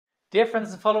Dear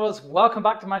friends and followers, welcome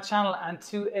back to my channel and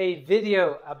to a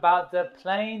video about the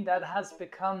plane that has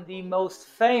become the most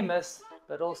famous,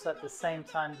 but also at the same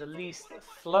time the least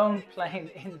flown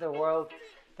plane in the world,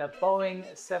 the Boeing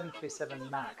 737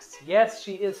 MAX. Yes,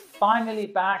 she is finally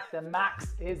back. The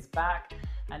MAX is back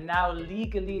and now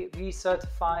legally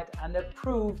recertified and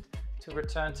approved to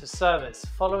return to service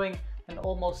following an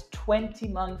almost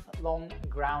 20-month-long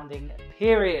grounding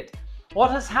period.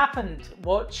 What has happened?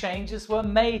 What changes were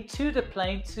made to the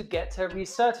plane to get her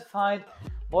recertified?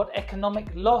 What economic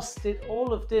loss did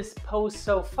all of this pose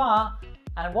so far?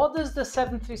 And what does the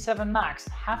 737 MAX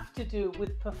have to do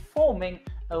with performing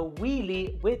a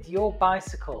wheelie with your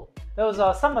bicycle? Those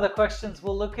are some of the questions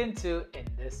we'll look into in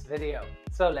this video.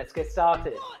 So let's get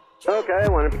started. Okay,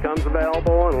 when it becomes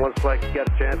available and looks like you get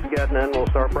a chance of getting in, we'll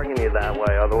start bringing you that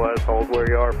way. Otherwise, hold where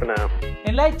you are for now.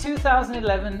 In late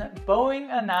 2011, Boeing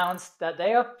announced that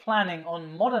they are planning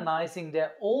on modernizing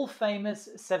their all-famous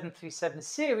 737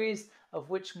 series, of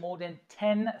which more than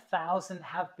 10,000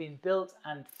 have been built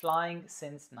and flying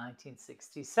since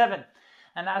 1967.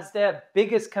 And as their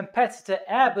biggest competitor,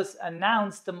 Airbus,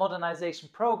 announced the modernization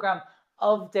program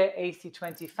of their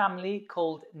A320 family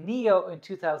called NEO in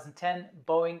 2010,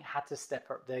 Boeing had to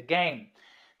step up their game.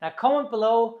 Now comment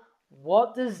below,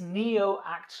 what does NEO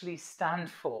actually stand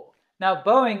for? Now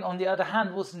Boeing, on the other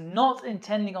hand, was not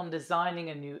intending on designing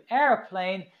a new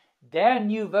airplane. Their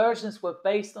new versions were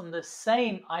based on the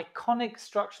same iconic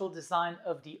structural design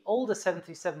of the older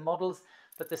 737 models,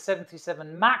 but the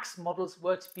 737 MAX models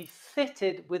were to be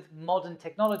fitted with modern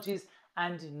technologies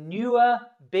and newer,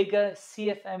 bigger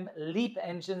CFM LEAP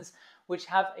engines, which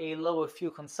have a lower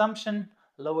fuel consumption,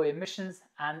 lower emissions,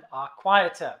 and are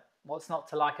quieter. What's not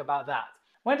to like about that?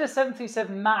 When the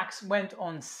 737 MAX went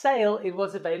on sale, it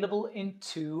was available in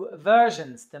two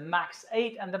versions, the MAX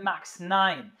 8 and the MAX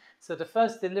 9. So the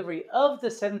first delivery of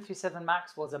the 737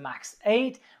 MAX was a MAX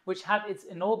 8, which had its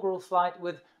inaugural flight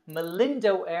with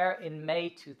Malindo Air in May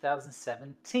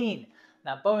 2017.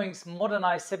 Now, Boeing's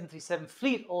modernized 737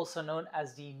 fleet, also known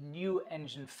as the new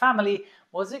engine family,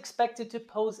 was expected to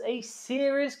pose a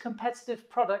serious competitive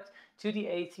product to the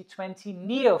A320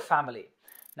 NEO family.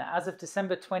 Now, as of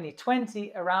December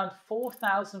 2020, around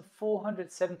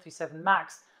 4,400 737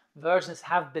 MAX versions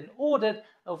have been ordered,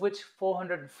 of which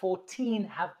 414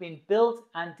 have been built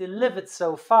and delivered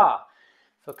so far.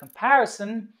 For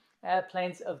comparison,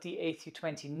 airplanes of the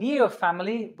A320 NEO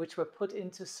family, which were put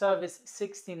into service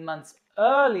 16 months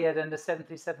earlier than the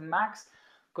 737 MAX,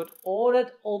 got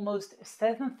ordered almost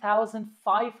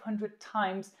 7,500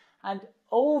 times and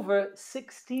over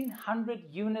 1,600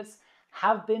 units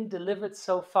have been delivered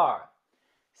so far.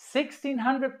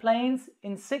 1,600 planes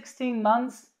in 16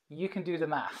 months, you can do the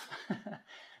math.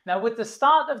 Now, with the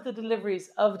start of the deliveries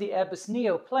of the Airbus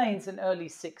NEO planes in early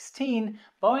 2016,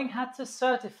 Boeing had to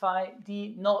certify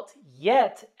the not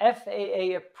yet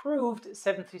FAA-approved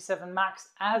 737 MAX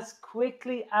as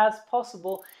quickly as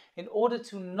possible in order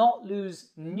to not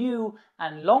lose new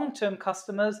and long-term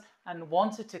customers, and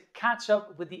wanted to catch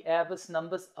up with the Airbus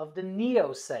numbers of the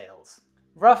NEO sales.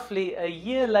 Roughly a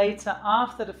year later,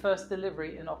 after the first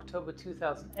delivery in October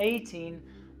 2018,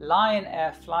 Lion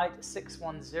Air Flight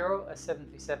 610, a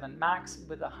 737 MAX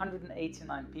with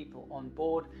 189 people on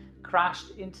board,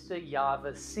 crashed into the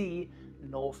Java Sea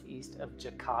northeast of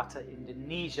Jakarta,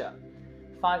 Indonesia.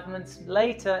 5 months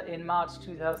later, in March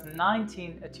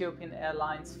 2019, Ethiopian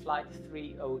Airlines Flight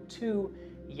 302,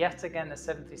 yet again a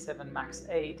 737 MAX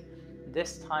 8,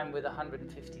 this time with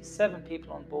 157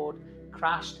 people on board,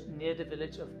 crashed near the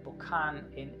village of Boeing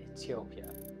in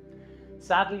Ethiopia.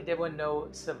 Sadly, there were no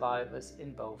survivors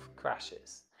in both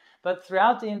crashes. But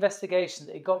throughout the investigation,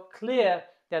 it got clear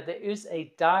that there is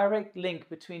a direct link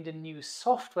between the new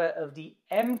software of the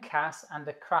MCAS and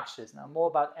the crashes. Now, more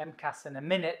about MCAS in a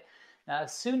minute. Now,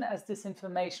 as soon as this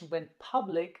information went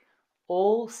public,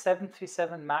 all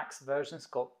 737 MAX versions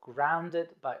got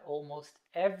grounded by almost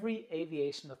every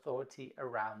aviation authority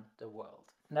around the world.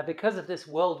 Now, because of this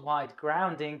worldwide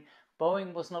grounding,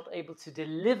 Boeing was not able to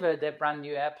deliver their brand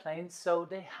new airplanes, so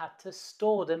they had to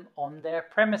store them on their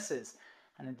premises.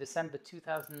 And in December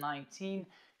 2019,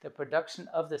 the production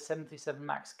of the 737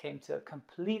 MAX came to a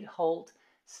complete halt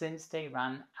since they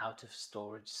ran out of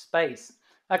storage space.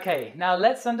 Okay, now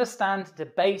let's understand the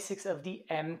basics of the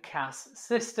MCAS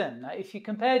system. Now, if you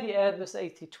compare the Airbus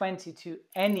A320 to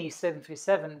any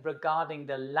 737 regarding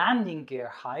the landing gear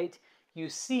height, you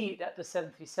see that the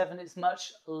 737 is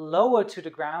much lower to the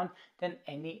ground than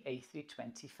any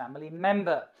A320 family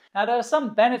member. Now, there are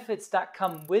some benefits that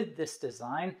come with this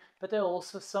design, but there are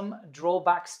also some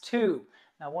drawbacks too.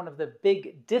 Now, one of the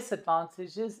big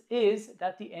disadvantages is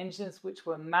that the engines which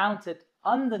were mounted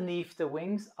underneath the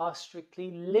wings are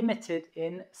strictly limited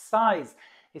in size,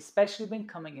 especially when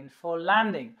coming in for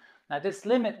landing. Now, this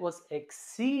limit was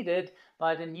exceeded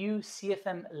by the new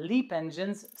CFM LEAP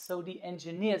engines, so the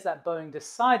engineers at Boeing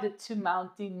decided to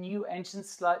mount the new engines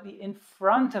slightly in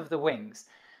front of the wings.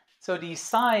 So the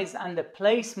size and the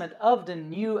placement of the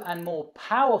new and more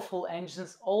powerful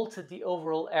engines altered the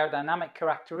overall aerodynamic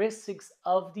characteristics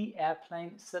of the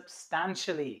airplane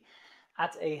substantially.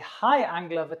 At a high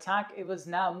angle of attack, it was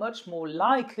now much more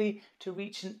likely to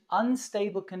reach an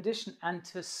unstable condition and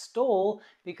to stall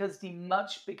because the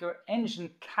much bigger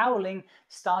engine cowling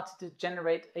started to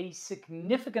generate a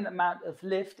significant amount of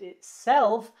lift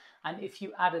itself, and if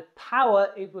you added power,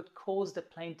 it would cause the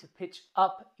plane to pitch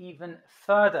up even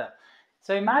further.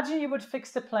 So imagine you would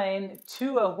fix the plane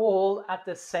to a wall at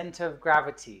the center of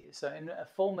gravity. So in a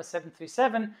former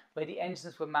 737, where the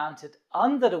engines were mounted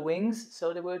under the wings,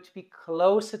 so they were to be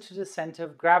closer to the center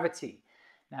of gravity.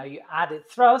 Now you added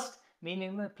thrust,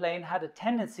 meaning the plane had a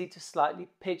tendency to slightly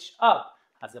pitch up.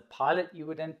 As a pilot, you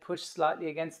would then push slightly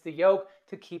against the yoke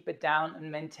to keep it down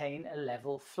and maintain a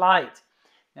level flight.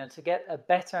 Now, to get a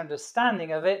better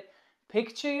understanding of it,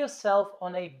 picture yourself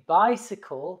on a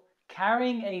bicycle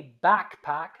carrying a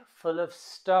backpack full of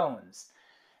stones.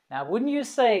 Now, wouldn't you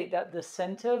say that the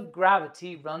center of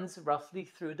gravity runs roughly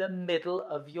through the middle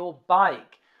of your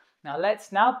bike? Now,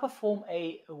 let's now perform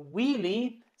a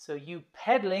wheelie. So you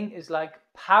pedaling is like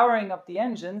powering up the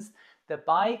engines. The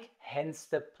bike, hence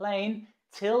the plane,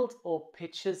 tilt or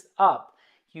pitches up.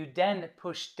 You then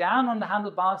push down on the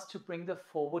handlebars to bring the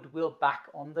forward wheel back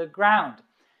on the ground.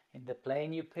 In the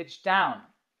plane, you pitch down.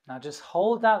 Now just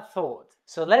hold that thought.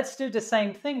 So let's do the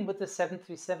same thing with the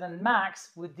 737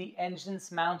 MAX with the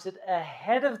engines mounted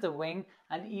ahead of the wing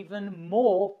and even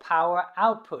more power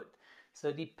output.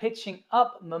 So the pitching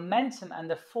up momentum and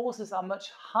the forces are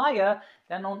much higher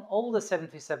than on older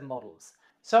 737 models.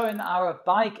 So in our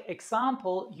bike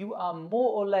example, you are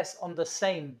more or less on the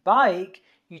same bike,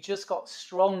 you just got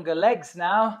stronger legs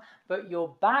now, but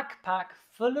your backpack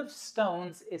full of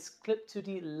stones is clipped to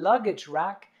the luggage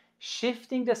rack,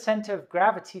 shifting the center of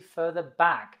gravity further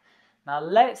back. Now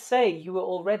let's say you were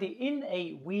already in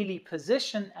a wheelie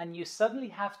position and you suddenly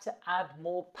have to add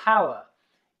more power.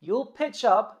 You'll pitch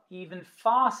up even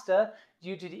faster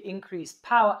due to the increased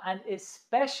power and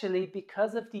especially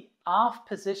because of the aft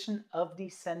position of the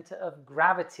center of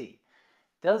gravity.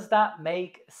 Does that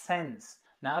make sense?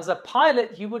 Now, as a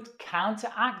pilot, you would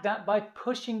counteract that by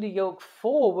pushing the yoke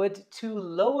forward to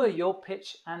lower your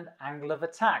pitch and angle of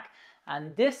attack.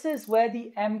 And this is where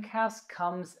the MCAS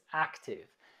comes active.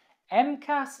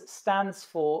 MCAS stands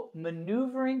for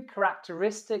Maneuvering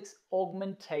Characteristics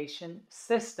Augmentation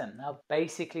System. Now,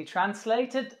 basically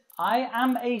translated, I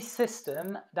am a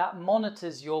system that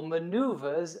monitors your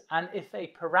maneuvers, and if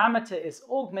a parameter is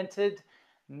augmented,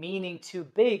 meaning too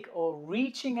big or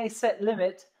reaching a set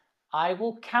limit, I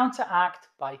will counteract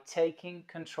by taking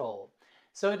control.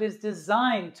 So it is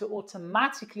designed to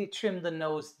automatically trim the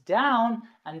nose down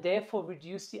and therefore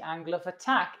reduce the angle of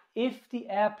attack if the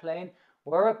airplane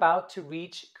were about to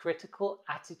reach critical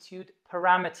attitude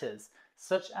parameters,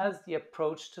 such as the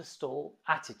approach to stall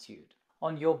attitude.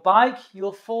 On your bike,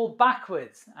 you'll fall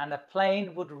backwards and a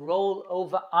plane would roll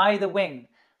over either wing.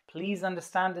 Please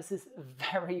understand this is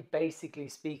very basically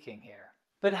speaking here.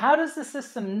 But how does the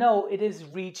system know it is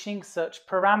reaching such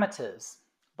parameters?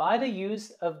 By the use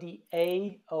of the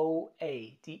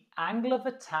AOA, the angle of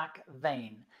attack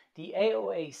vane. The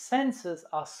AOA sensors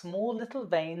are small little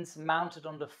vanes mounted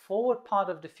on the forward part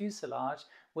of the fuselage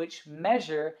which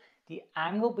measure the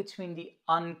angle between the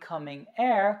oncoming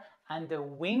air and the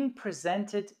wing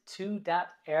presented to that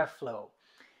airflow.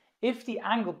 If the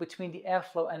angle between the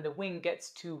airflow and the wing gets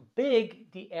too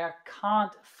big, the air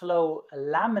can't flow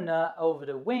laminar over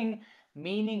the wing,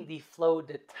 meaning the flow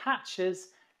detaches,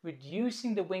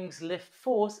 reducing the wing's lift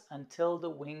force until the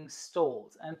wing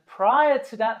stalls. And prior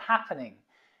to that happening,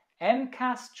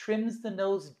 MCAS trims the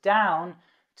nose down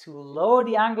to lower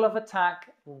the angle of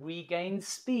attack, regain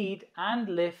speed and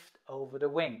lift over the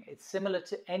wing. It's similar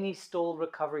to any stall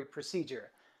recovery procedure.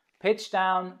 Pitch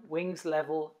down, wings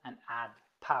level and add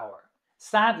power.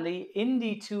 Sadly, in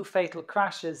the 2 fatal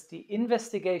crashes, the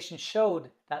investigation showed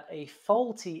that a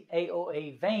faulty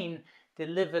AOA vane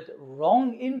delivered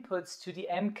wrong inputs to the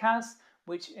MCAS,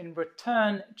 which in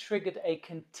return triggered a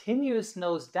continuous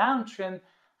nose down trim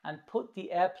and put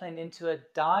the airplane into a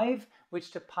dive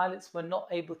which the pilots were not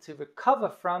able to recover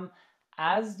from,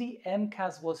 as the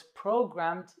MCAS was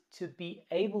programmed to be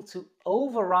able to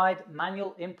override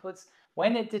manual inputs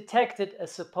when it detected a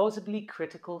supposedly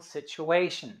critical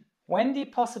situation. When the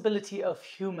possibility of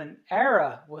human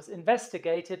error was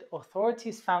investigated,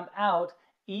 authorities found out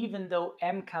even though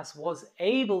MCAS was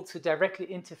able to directly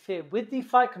interfere with the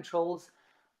flight controls,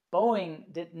 Boeing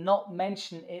did not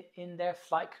mention it in their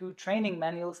flight crew training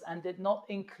manuals and did not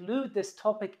include this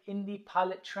topic in the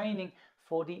pilot training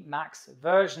for the MAX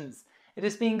versions. It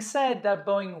is being said that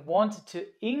Boeing wanted to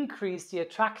increase the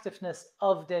attractiveness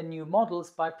of their new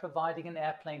models by providing an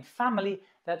airplane family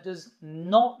that does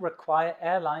not require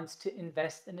airlines to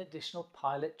invest in additional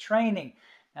pilot training.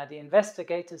 Now, the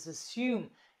investigators assume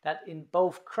that in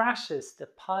both crashes, the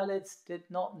pilots did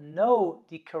not know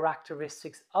the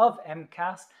characteristics of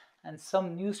MCAS, and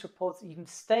some news reports even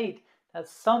state that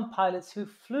some pilots who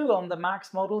flew on the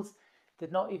MAX models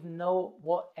did not even know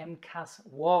what MCAS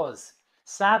was.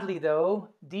 Sadly though,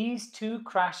 these two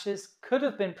crashes could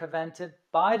have been prevented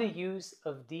by the use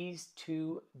of these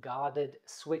two guarded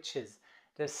switches,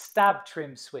 the stab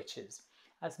trim switches.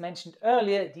 As mentioned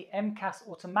earlier, the MCAS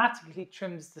automatically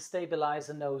trims the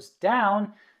stabilizer nose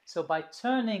down, so by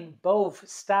turning both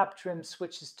stab trim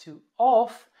switches to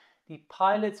off, the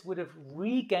pilots would have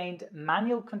regained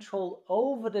manual control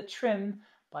over the trim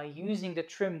by using the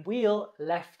trim wheel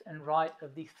left and right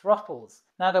of the throttles.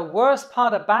 Now, the worst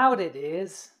part about it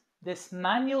is this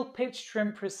manual pitch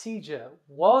trim procedure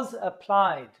was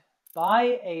applied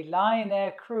by a Lion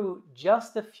Air crew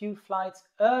just a few flights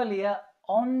earlier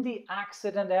on the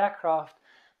accident aircraft,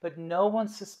 but no one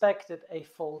suspected a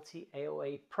faulty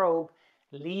AOA probe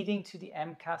leading to the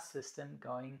MCAS system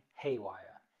going haywire.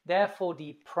 Therefore,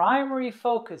 the primary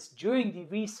focus during the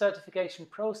recertification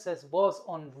process was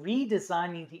on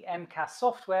redesigning the MCAS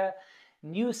software,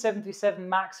 new 737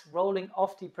 MAX rolling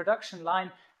off the production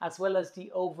line, as well as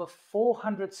the over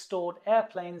 400 stored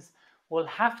airplanes will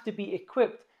have to be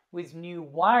equipped with new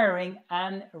wiring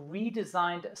and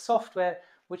redesigned software,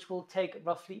 which will take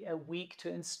roughly a week to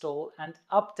install and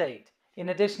update. In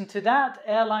addition to that,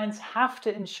 airlines have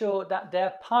to ensure that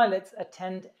their pilots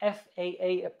attend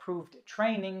FAA-approved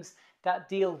trainings that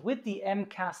deal with the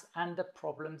MCAS and the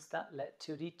problems that led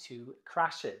to the two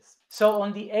crashes. So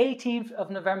on the 18th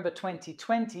of November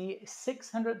 2020,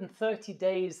 630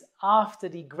 days after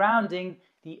the grounding,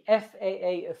 the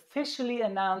FAA officially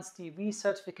announced the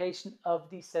recertification of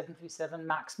the 737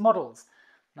 MAX models.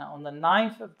 Now, on the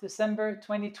 9th of December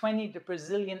 2020, the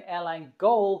Brazilian airline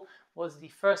Gol was the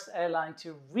first airline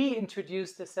to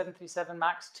reintroduce the 737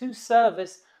 MAX to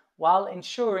service while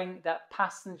ensuring that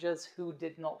passengers who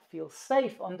did not feel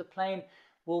safe on the plane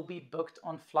will be booked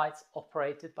on flights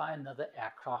operated by another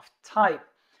aircraft type.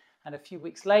 And a few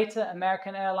weeks later,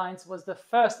 American Airlines was the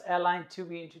first airline to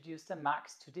reintroduce the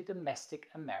MAX to the domestic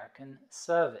American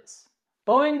service.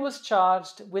 Boeing was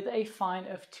charged with a fine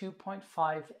of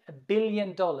 $2.5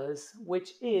 billion,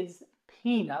 which is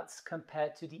peanuts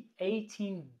compared to the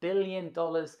 $18 billion,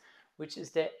 which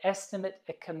is their estimate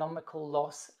economical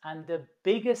loss and the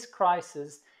biggest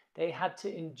crisis they had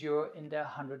to endure in their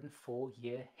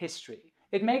 104-year history.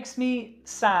 It makes me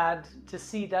sad to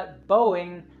see that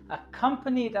Boeing, a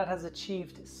company that has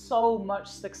achieved so much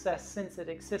success since its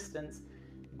existence,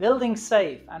 building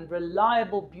safe and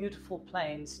reliable, beautiful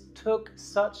planes, took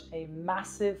such a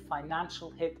massive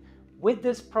financial hit with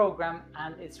this program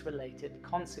and its related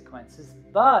consequences.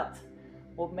 But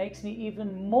what makes me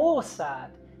even more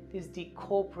sad is the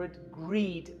corporate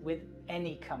greed with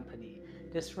any company.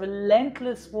 This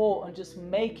relentless war on just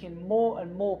making more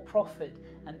and more profit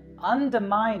and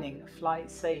undermining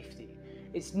flight safety.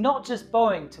 It's not just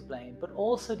Boeing to blame, but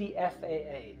also the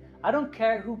FAA. I don't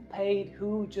care who paid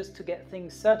who just to get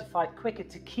things certified quicker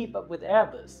to keep up with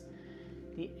Airbus.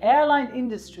 The airline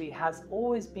industry has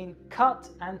always been cut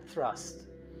and thrust.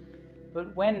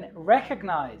 But when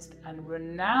recognized and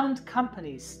renowned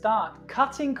companies start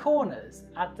cutting corners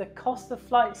at the cost of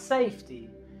flight safety,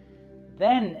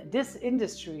 then this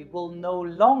industry will no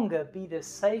longer be the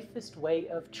safest way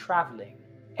of traveling.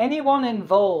 Anyone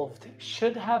involved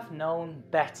should have known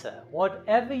better.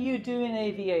 Whatever you do in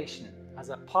aviation, as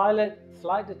a pilot,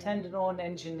 flight attendant or an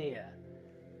engineer,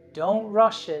 don't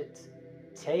rush it.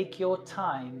 Take your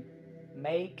time,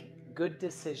 make good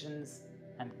decisions,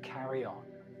 and carry on.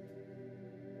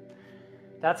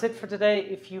 That's it for today.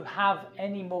 If you have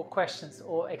any more questions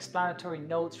or explanatory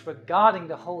notes regarding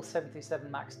the whole 737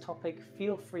 MAX topic,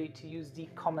 feel free to use the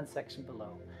comment section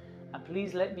below. And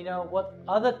please let me know what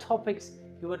other topics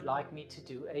you would like me to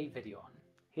do a video on.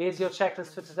 Here's your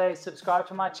checklist for today. Subscribe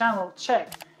to my channel,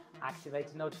 check.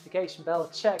 Activate the notification bell,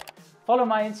 check. Follow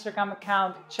my Instagram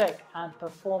account, check. And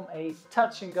perform a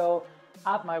touch and go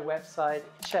at my website,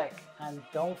 check. And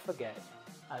don't forget,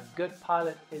 a good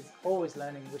pilot is always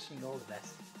learning. Wishing you all the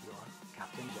best. Your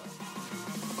Captain Joe.